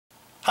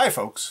Hi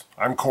folks,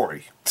 I'm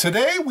Corey.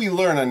 Today we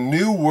learn a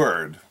new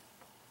word,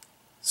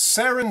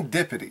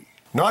 serendipity.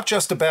 Not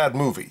just a bad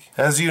movie.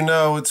 As you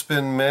know, it's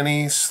been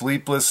many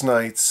sleepless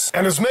nights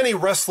and as many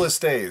restless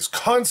days,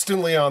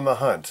 constantly on the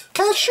hunt.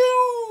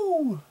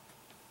 Cashew!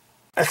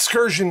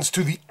 Excursions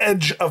to the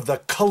edge of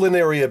the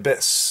culinary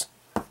abyss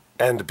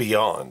and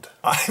beyond.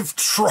 I've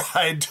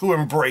tried to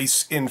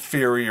embrace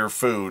inferior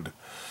food,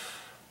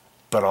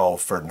 but all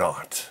for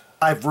naught.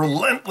 I've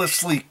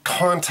relentlessly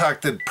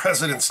contacted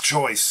President's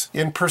Choice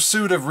in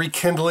pursuit of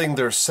rekindling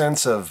their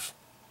sense of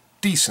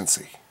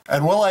decency.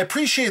 And while I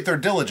appreciate their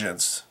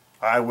diligence,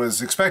 I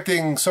was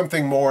expecting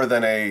something more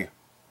than a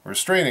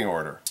restraining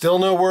order. Still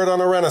no word on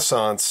a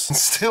Renaissance.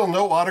 Still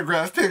no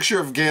autographed picture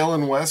of Gale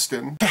and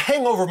Weston to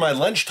hang over my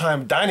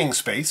lunchtime dining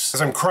space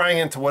as I'm crying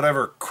into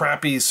whatever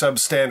crappy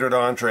substandard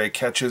entree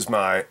catches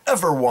my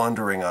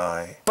ever-wandering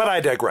eye. But I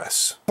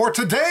digress. For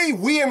today,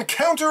 we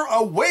encounter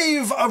a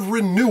wave of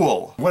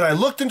renewal when I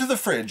looked into the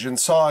fridge and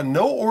saw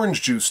no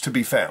orange juice to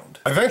be found.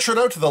 I ventured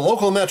out to the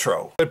local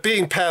metro, but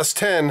being past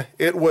 10,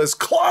 it was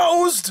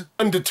closed!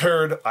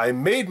 Undeterred, I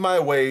made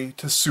my way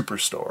to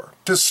Superstore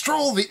to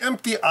stroll the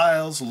empty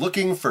aisles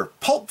looking for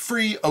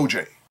pulp-free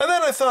OJ. And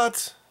then I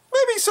thought,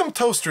 maybe some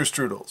toaster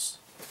strudels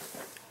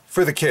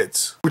for the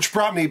kids, which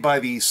brought me by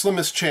the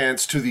slimmest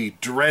chance to the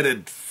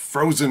dreaded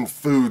frozen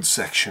food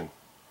section,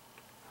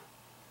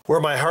 where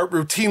my heart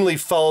routinely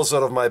falls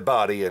out of my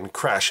body and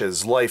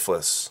crashes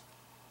lifeless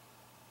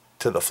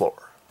to the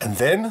floor. And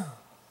then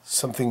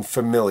something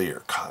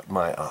familiar caught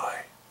my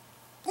eye.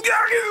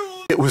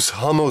 It was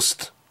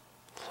almost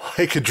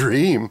like a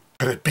dream.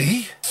 Could it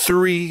be?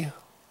 3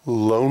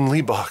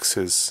 lonely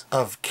boxes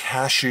of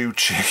Cashew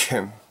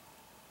Chicken.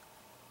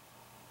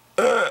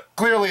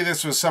 Clearly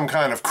this was some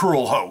kind of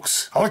cruel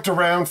hoax. I looked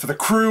around for the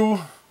crew,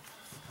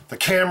 the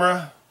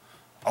camera,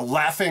 a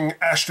laughing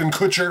Ashton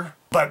Kutcher,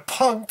 but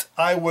punked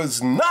I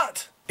was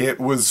not. It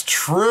was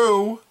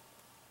true.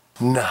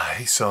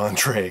 Nice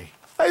entree.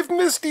 I've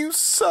missed you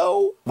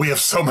so. We have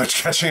so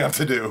much catching up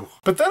to do.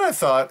 But then I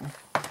thought,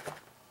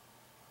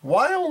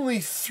 why only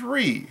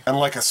 3? And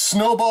like a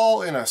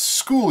snowball in a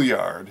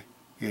schoolyard,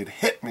 it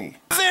hit me.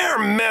 They're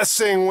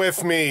messing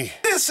with me.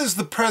 This is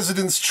the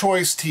President's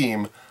Choice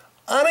team,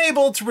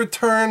 unable to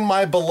return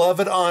my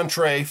beloved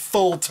entree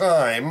full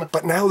time,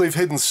 but now they've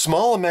hidden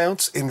small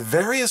amounts in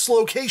various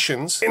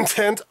locations,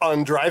 intent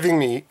on driving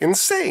me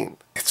insane.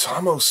 It's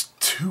almost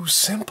too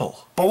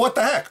simple. But what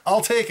the heck,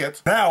 I'll take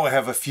it. Now I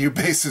have a few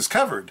bases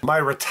covered. My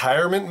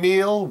retirement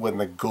meal when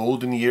the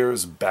golden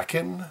years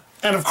beckon,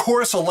 and of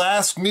course a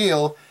last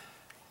meal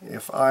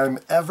if I'm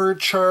ever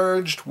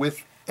charged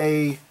with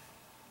a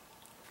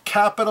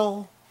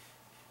capital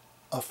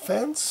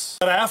offense.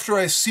 But after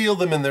I seal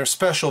them in their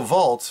special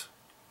vault,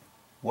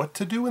 what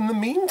to do in the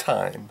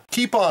meantime?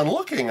 Keep on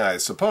looking, I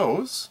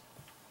suppose.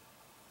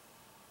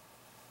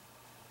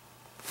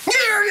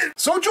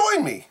 So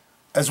join me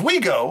as we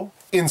go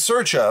in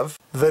search of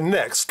the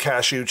next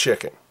Cashew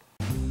Chicken.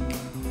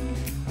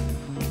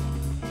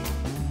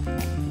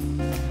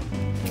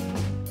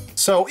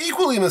 So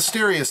equally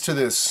mysterious to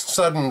this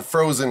sudden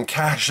frozen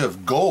cache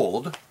of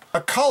gold, a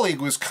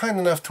colleague was kind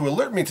enough to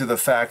alert me to the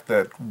fact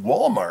that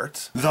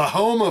Walmart, the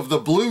home of the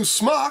blue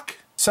smock,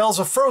 sells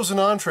a frozen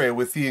entree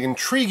with the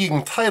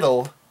intriguing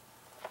title,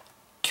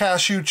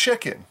 Cashew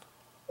Chicken.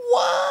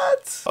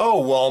 What?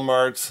 Oh,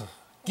 Walmart,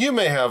 you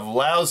may have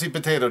lousy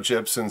potato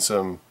chips and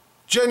some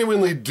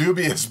genuinely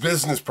dubious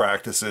business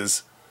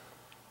practices.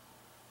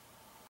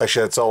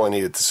 Actually, that's all I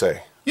needed to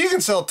say. You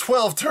can sell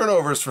 12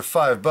 turnovers for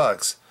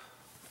 $5,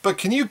 but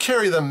can you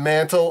carry the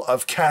mantle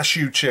of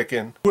Cashew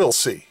Chicken? We'll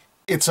see.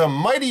 It's a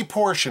mighty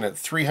portion at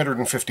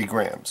 350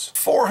 grams,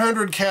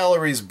 400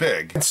 calories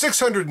big, and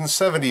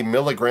 670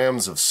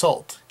 milligrams of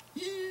salt.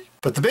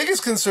 But the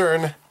biggest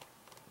concern,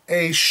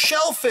 a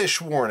shellfish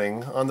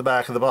warning on the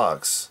back of the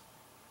box.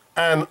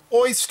 An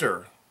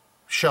oyster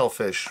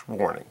shellfish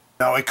warning.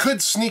 Now I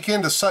could sneak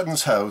into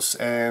Sutton's house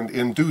and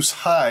induce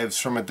hives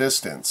from a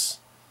distance,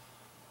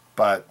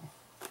 but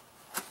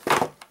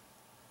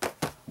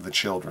the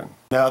children.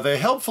 Now they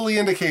helpfully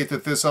indicate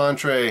that this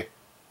entree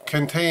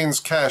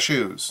contains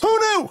cashews. Who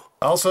knew?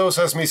 Also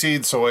sesame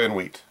seeds, soy, and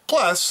wheat.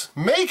 Plus,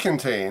 may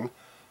contain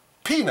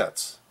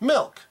peanuts,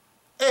 milk,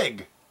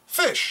 egg,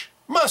 fish,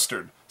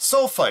 mustard,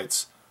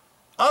 sulfites,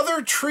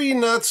 other tree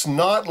nuts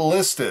not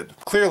listed.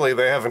 Clearly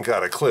they haven't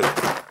got a clue.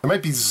 There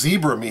might be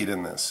zebra meat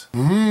in this.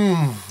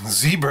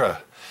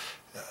 Zebra.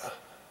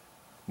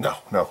 No.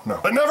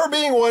 But never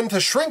being one to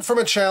shrink from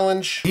a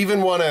challenge,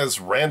 even one as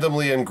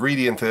randomly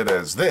ingrediented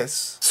as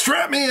this,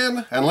 strap me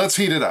in and let's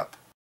heat it up.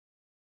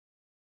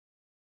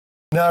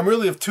 Now I'm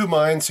really of two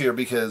minds here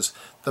because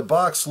the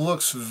box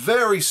looks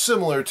very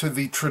similar to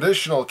the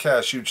traditional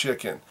Cashew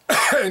Chicken,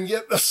 and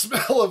yet the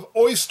smell of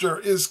oyster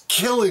is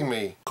killing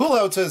me. Cool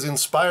how it says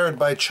inspired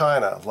by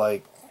China,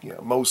 like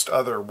most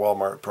other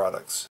Walmart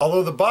products.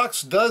 Although the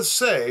box does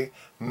say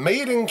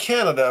made in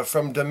Canada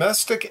from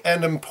domestic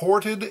and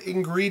imported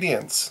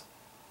ingredients.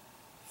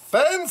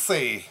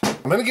 Fancy!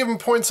 I'm gonna give them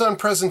points on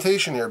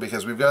presentation here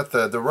because we've got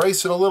the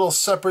rice in a little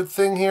separate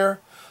thing here.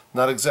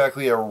 Not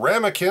exactly a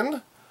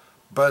ramekin,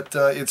 but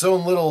its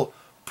own little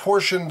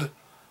portioned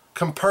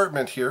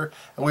compartment here.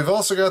 And we've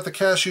also got the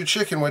cashew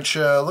chicken, which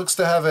looks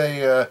to have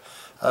a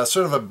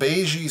sort of a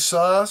beigey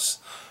sauce.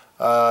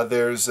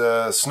 There's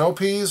snow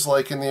peas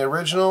like in the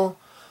original.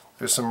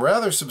 There's some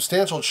rather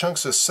substantial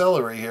chunks of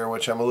celery here,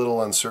 which I'm a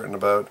little uncertain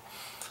about.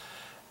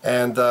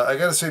 And I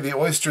gotta say, the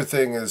oyster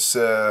thing has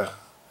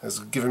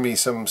given me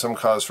some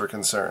cause for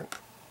concern.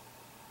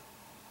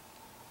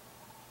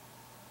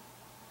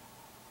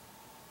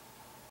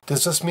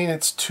 Does this mean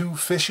it's too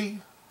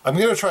fishy? I'm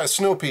gonna try a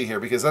snow pea here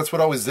because that's what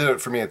always did it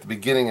for me at the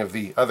beginning of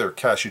the other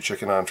cashew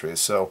chicken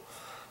entrees. So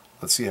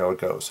let's see how it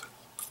goes.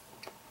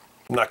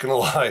 I'm not gonna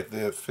lie,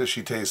 the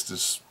fishy taste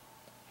is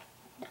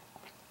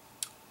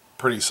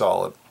pretty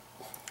solid.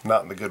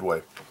 Not in the good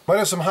way. Might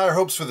have some higher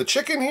hopes for the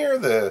chicken here.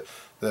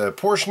 The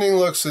portioning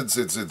looks,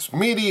 it's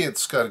meaty,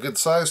 it's got a good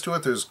size to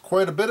it. There's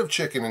quite a bit of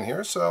chicken in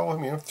here, so,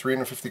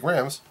 350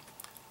 grams.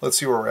 Let's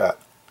see where we're at.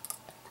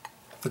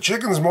 The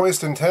chicken's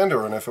moist and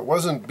tender, and if it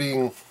wasn't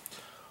being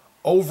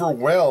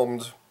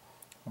overwhelmed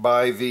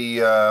by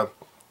the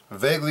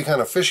vaguely kind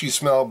of fishy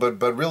smell,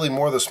 but really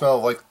more the smell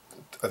of, like,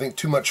 I think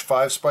too much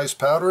 5-spice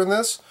powder in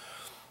this,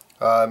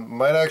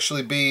 might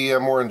actually be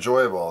more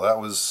enjoyable. That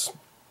was...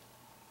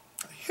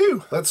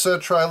 Phew. Let's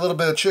try a little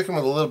bit of chicken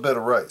with a little bit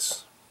of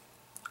rice.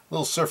 A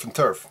little surf and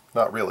turf.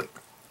 Not really.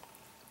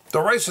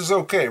 The rice is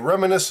okay,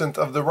 reminiscent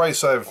of the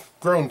rice I've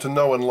grown to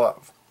know and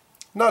love.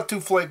 Not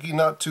too flaky,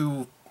 not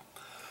too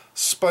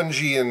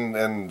spongy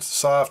and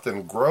soft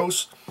and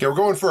gross. Okay, we're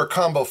going for a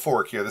combo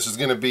fork here. This is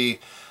going to be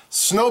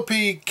snow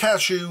pea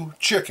cashew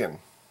chicken.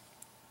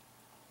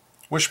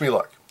 Wish me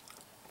luck.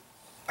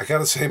 I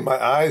gotta say,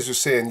 my eyes are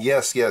saying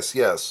yes, yes,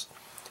 yes,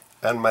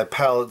 and my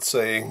palate's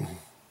saying...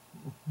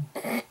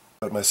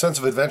 But my sense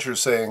of adventure is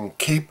saying,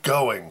 keep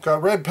going.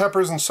 Got red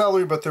peppers and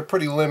celery, but they're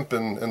pretty limp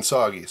and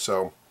soggy,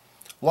 so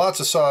lots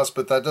of sauce,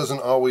 but that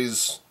doesn't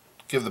always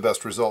give the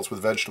best results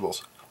with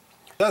vegetables.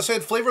 That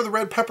said, flavor of the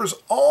red peppers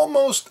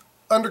almost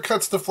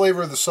undercuts the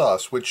flavor of the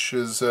sauce, which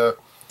is kind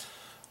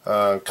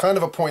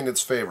of a point in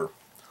its favor.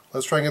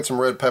 Let's try and get some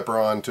red pepper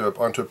onto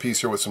a piece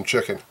here with some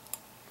chicken.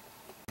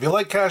 If you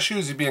like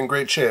cashews, you'd be in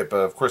great shape.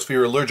 Of course, if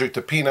you're allergic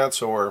to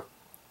peanuts or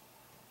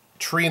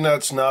tree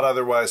nuts not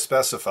otherwise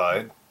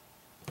specified,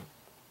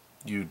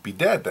 you'd be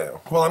dead now.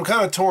 Well, I'm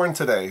kind of torn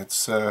today.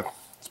 It's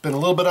been a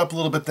little bit up, a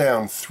little bit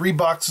down. 3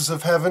 boxes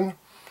of heaven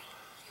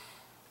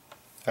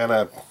and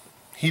a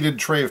heated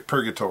tray of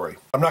purgatory.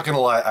 I'm not gonna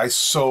lie, I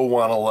so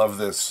want to love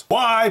this.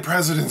 Why,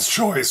 President's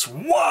Choice?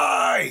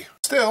 Why?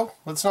 Still,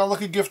 let's not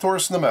look a gift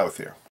horse in the mouth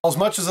here. As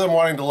much as I'm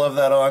wanting to love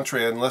that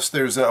entree, unless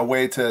there's a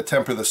way to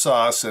temper the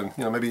sauce and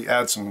maybe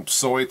add some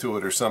soy to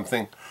it or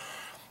something,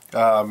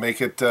 make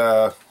it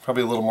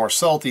probably a little more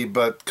salty,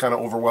 but kind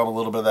of overwhelm a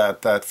little bit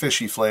of that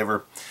fishy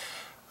flavor.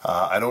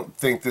 I don't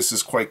think this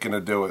is quite going to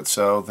do it.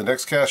 So the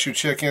next cashew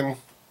chicken,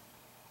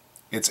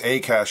 it's a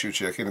cashew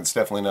chicken. It's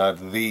definitely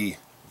not the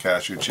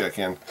cashew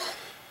chicken.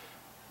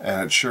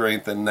 And it sure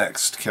ain't the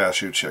next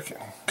cashew chicken.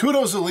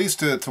 Kudos at least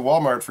to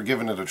Walmart for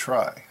giving it a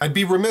try. I'd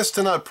be remiss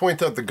to not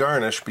point out the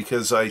garnish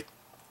because I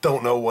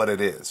don't know what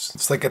it is.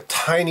 It's like a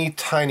tiny,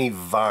 tiny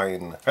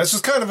vine. This is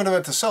kind of an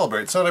event to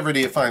celebrate. It's not every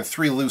day you find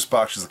 3 loose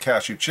boxes of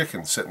cashew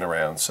chicken sitting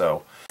around,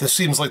 so this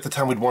seems like the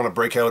time we'd want to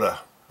break out a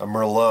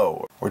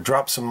Merlot or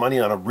drop some money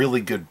on a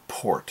really good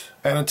port.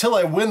 And until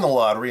I win the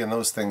lottery, and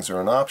those things are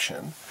an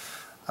option,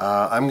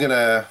 I'm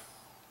gonna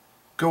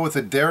go with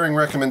a daring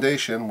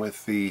recommendation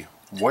with the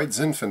White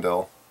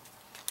Zinfandel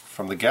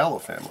from the Gallo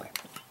family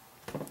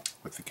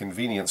with the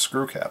convenient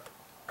screw cap.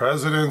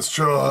 President's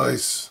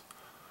Choice.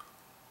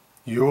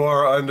 You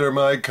are under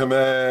my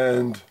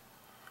command.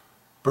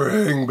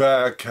 Bring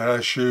back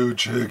cashew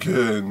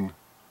chicken.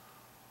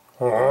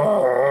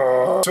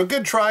 So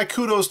good try.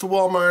 Kudos to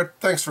Walmart.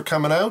 Thanks for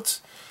coming out.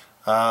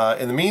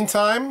 In the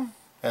meantime,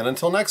 and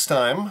until next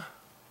time,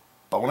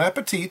 bon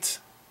appetit,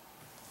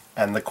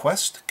 and the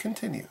quest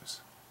continues.